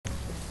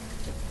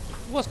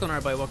What's going on,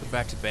 everybody? Welcome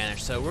back to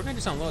Banished. So we're going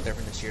to do something a little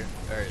different this year,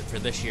 or for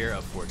this year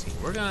of 14.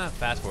 We're going to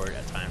fast forward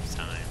at time,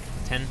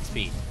 10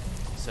 speed.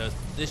 So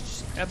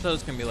this episode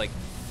is going to be like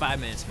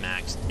 5 minutes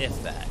max,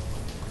 if that.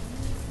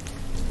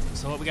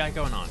 So what we got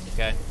going on,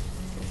 okay?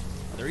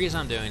 The reason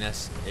I'm doing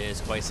this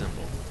is quite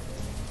simple.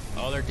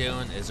 All they're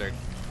doing is they're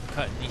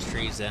cutting these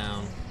trees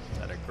down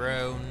that are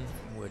grown,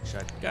 which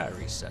I gotta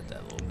reset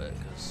that a little bit,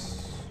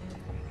 because,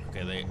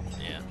 okay,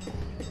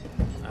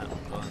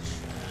 that bunch.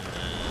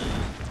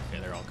 Okay,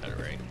 they're all cut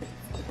already.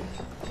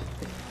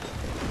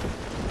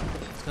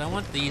 Because I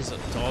want these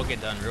to all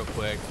get done real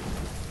quick.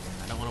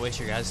 I don't want to waste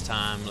your guys'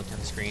 time looking at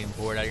the screen,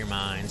 bored out of your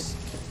minds.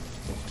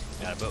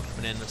 Got a boat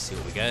coming in, let's see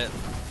what we got.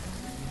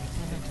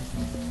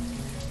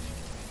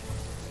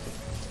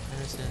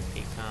 Medicine,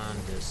 pecan,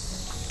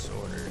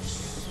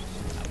 disorders,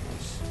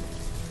 apples.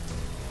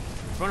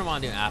 If I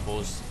want to do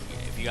apples,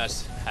 if you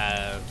guys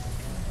have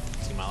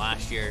seen my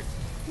last year,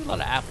 I do a lot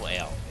of apple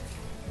ale.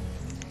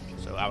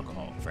 So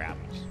alcohol for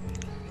apples.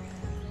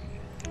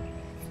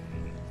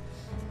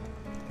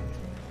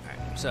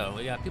 Alright, so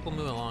we got people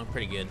moving along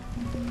pretty good.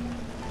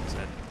 So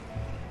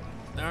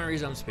the only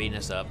reason I'm speeding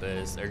this up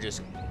is they're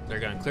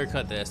gonna clear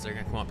cut this, they're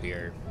gonna come up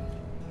here.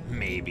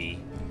 Maybe.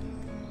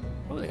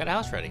 Oh, they got a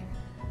house ready.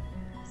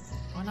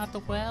 Why not the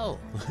well?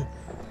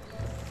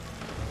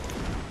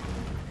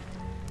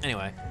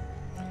 Anyway.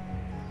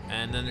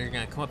 And then they're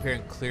gonna come up here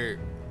and clear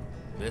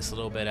this a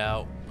little bit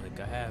out. Like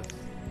I have.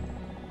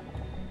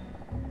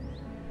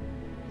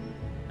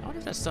 I wonder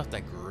if that's stuff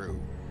that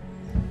grew.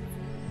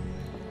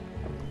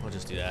 We'll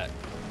just do that.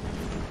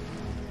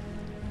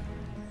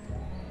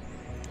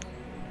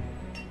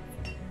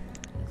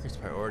 Increase the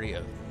priority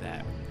of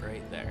that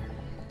right there.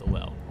 The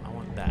well. I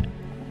want that.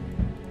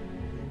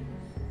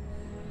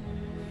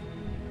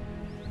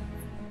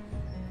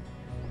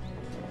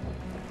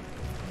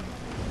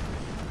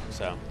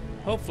 So,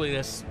 hopefully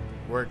this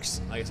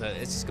works. Like I said,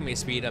 it's just gonna be a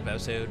speed up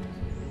episode.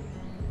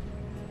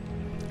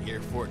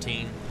 Year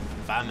 14,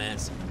 5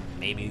 minutes,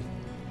 maybe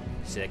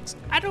 6.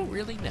 I don't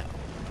really know.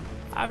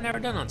 I've never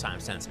done on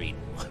times 10 speed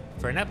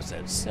for an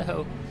episode,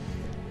 so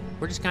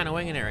we're just kind of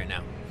winging it right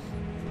now.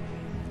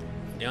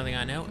 The only thing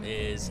I know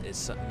is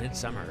it's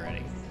midsummer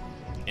already,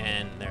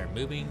 and they're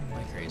moving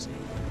like crazy.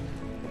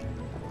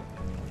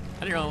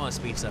 I didn't really want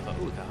to speed stuff up.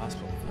 Ooh, we got a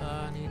hospital.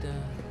 I need to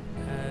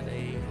add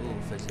a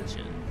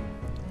physician.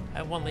 I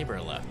have 1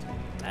 laborer left.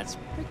 That's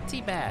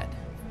pretty bad.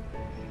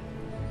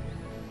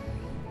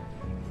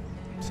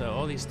 So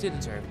all these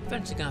students are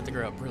eventually gonna have to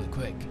grow up really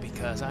quick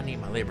because I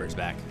need my laborers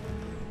back.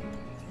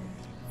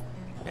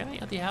 Do we have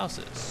any empty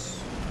houses?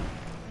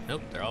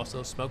 Nope, they're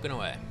also smoking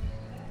away.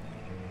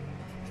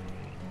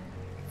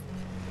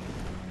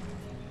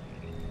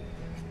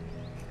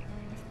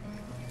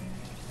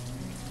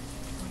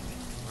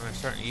 Alright,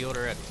 starting to yield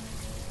already.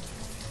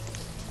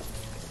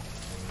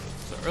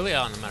 So early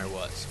on, no matter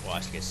what,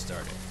 squash gets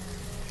started.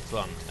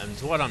 And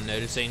to what I'm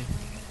noticing.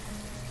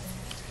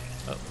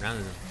 Oh, we're down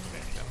to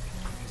okay, no.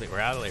 It's like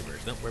we're out of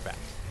laborers. Nope, we're back.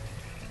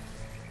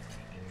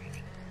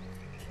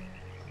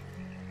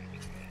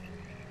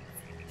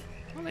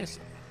 Well,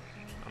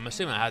 I'm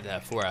assuming I had to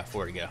have 4 out of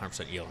 4 to get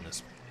 100% yield on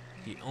this.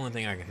 The only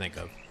thing I can think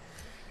of.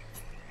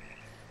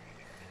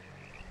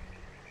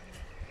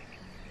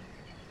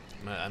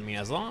 I mean,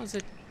 as long as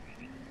it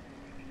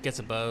gets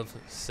above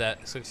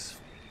set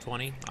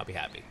 620, I'll be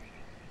happy.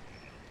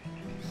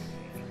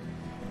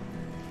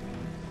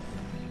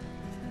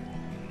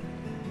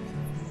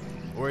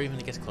 Or even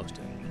it gets close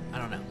to it. I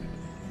don't know.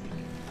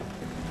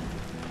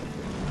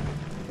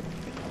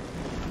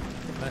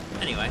 But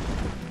anyway,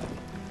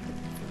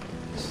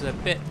 this is a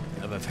bit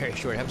of a very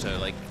short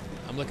episode. Like,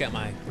 I'm looking at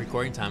my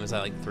recording time. It's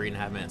at like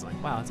 3.5 minutes. I'm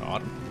like, wow, that's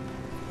odd.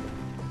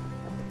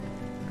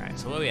 Alright,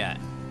 so what are we at?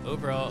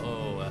 Overall,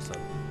 oh, that's a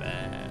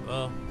bad.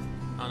 Well,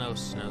 I don't know if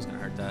snow's gonna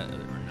hurt that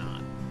or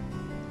not.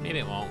 Maybe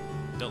it won't.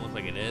 Don't look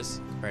like it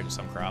is compared to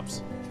some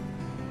crops.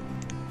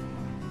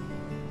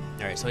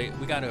 Alright, so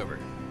we got over.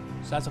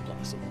 So that's a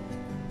plus.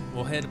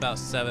 We'll hit about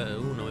 7.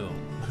 Ooh, no, we won't.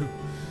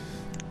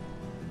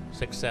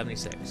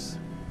 676.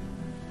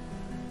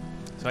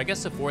 So I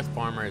guess the 4th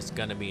farmer is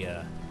gonna be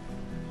a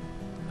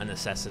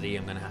necessity.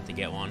 I'm gonna have to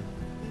get one.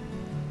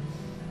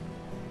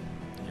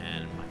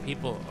 And my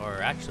people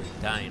are actually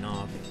dying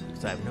off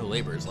because I have no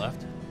laborers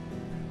left.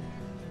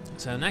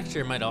 So next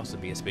year might also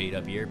be a speed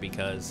up year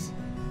because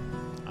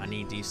I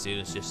need these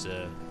students just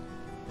to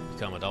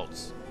become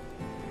adults.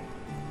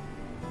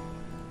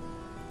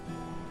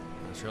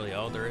 That's really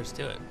all there is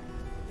to it.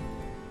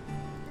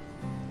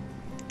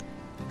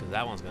 Because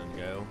that one's gonna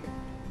go.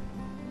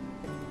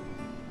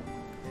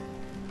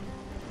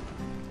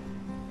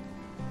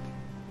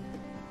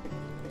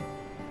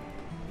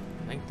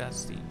 I think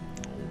that's the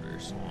older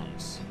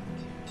ones.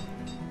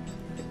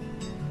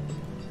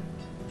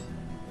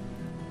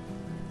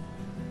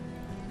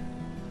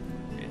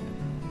 Yeah.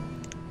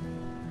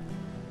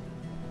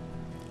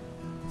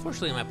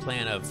 Fortunately, my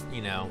plan of,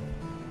 you know,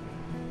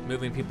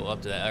 moving people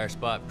up to that other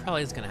spot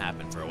probably is going to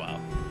happen for a while.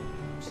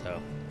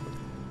 So,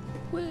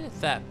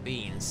 with that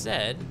being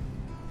said,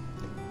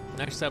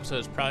 Next episode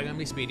is probably gonna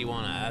be speedy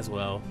one as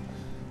well,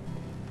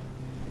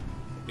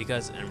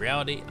 because in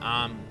reality,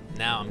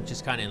 now I'm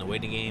just kind of in the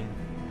waiting game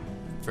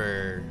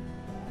for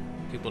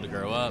people to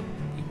grow up,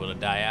 people to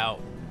die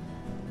out,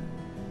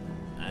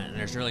 and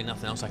there's really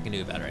nothing else I can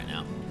do about it right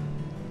now.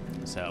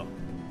 So,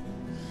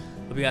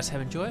 hope you guys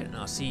have enjoyed, and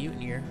I'll see you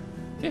in year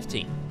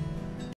 15.